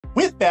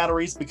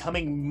batteries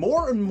becoming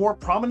more and more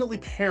prominently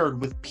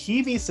paired with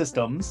PV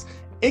systems,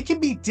 it can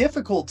be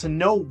difficult to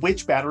know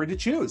which battery to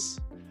choose.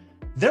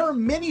 There are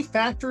many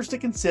factors to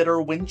consider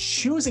when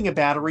choosing a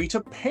battery to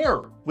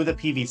pair with a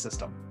PV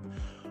system.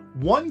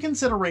 One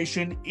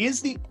consideration is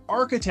the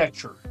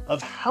architecture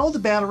of how the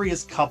battery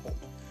is coupled.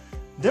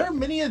 There are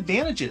many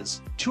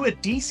advantages to a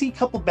DC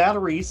coupled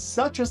battery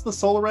such as the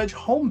Solaredge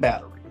home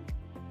battery.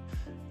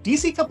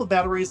 DC coupled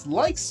batteries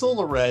like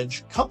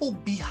Solaredge couple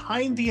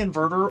behind the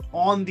inverter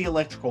on the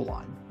electrical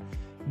line.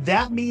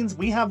 That means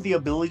we have the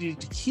ability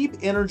to keep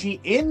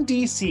energy in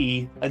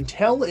DC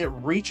until it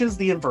reaches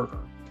the inverter.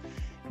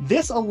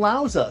 This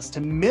allows us to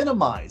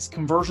minimize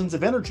conversions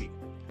of energy.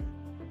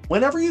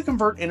 Whenever you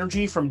convert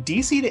energy from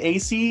DC to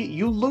AC,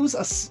 you lose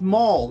a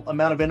small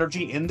amount of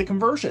energy in the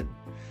conversion.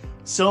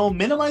 So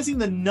minimizing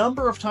the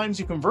number of times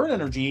you convert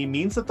energy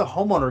means that the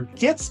homeowner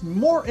gets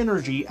more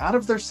energy out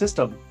of their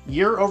system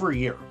year over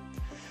year.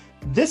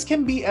 This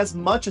can be as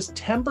much as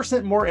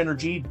 10% more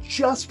energy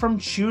just from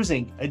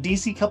choosing a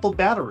DC coupled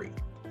battery.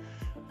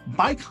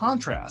 By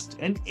contrast,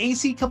 an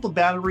AC coupled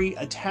battery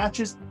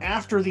attaches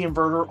after the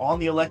inverter on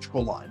the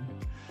electrical line.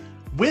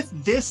 With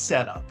this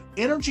setup,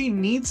 energy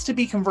needs to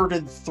be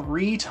converted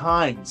 3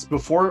 times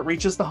before it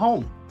reaches the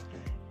home.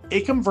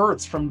 It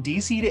converts from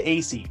DC to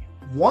AC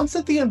once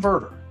at the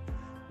inverter.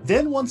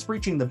 Then once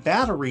reaching the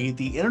battery,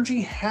 the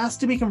energy has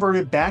to be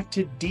converted back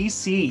to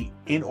DC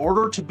in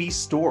order to be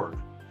stored.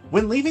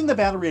 When leaving the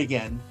battery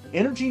again,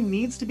 energy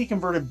needs to be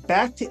converted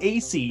back to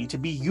AC to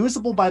be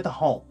usable by the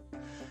home.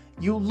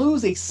 You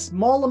lose a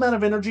small amount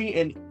of energy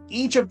in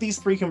each of these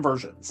 3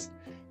 conversions.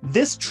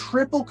 This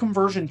triple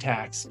conversion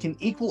tax can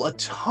equal a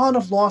ton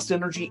of lost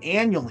energy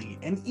annually,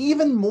 and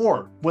even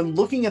more when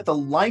looking at the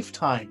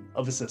lifetime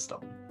of a system.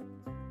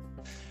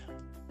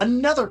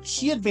 Another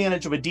key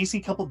advantage of a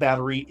DC coupled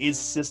battery is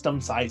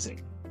system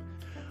sizing.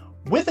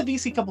 With a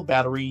DC coupled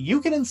battery, you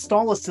can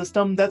install a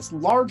system that's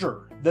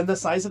larger than the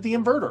size of the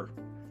inverter.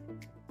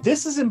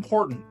 This is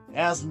important,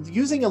 as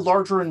using a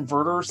larger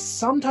inverter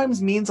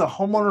sometimes means a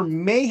homeowner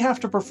may have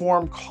to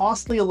perform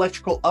costly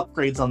electrical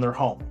upgrades on their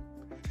home.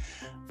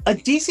 A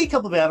DC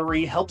coupled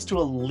battery helps to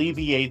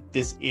alleviate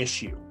this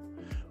issue.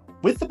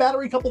 With the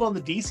battery coupled on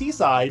the DC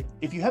side,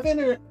 if you have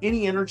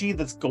any energy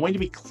that's going to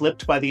be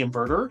clipped by the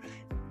inverter,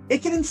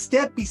 it can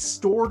instead be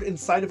stored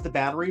inside of the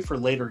battery for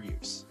later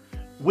use.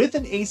 With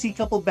an AC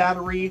coupled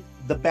battery,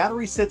 the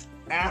battery sits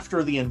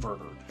after the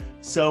inverter.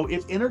 So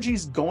if energy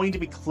is going to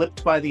be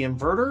clipped by the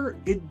inverter,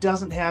 it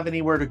doesn't have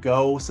anywhere to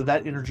go, so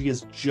that energy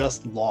is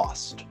just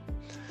lost.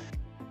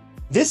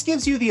 This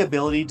gives you the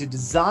ability to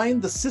design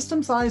the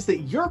system size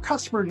that your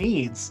customer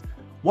needs,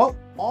 while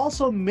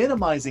also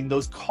minimizing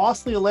those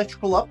costly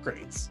electrical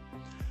upgrades.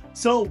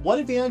 So what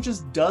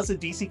advantages does a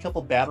DC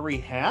coupled battery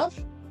have?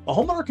 A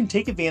homeowner can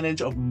take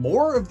advantage of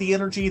more of the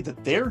energy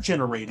that they're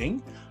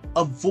generating,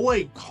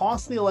 avoid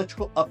costly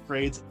electrical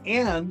upgrades,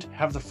 and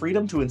have the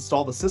freedom to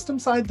install the system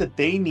size that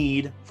they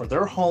need for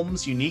their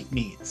home's unique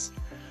needs.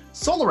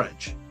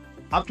 Solaredge,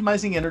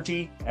 optimizing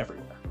energy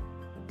everywhere.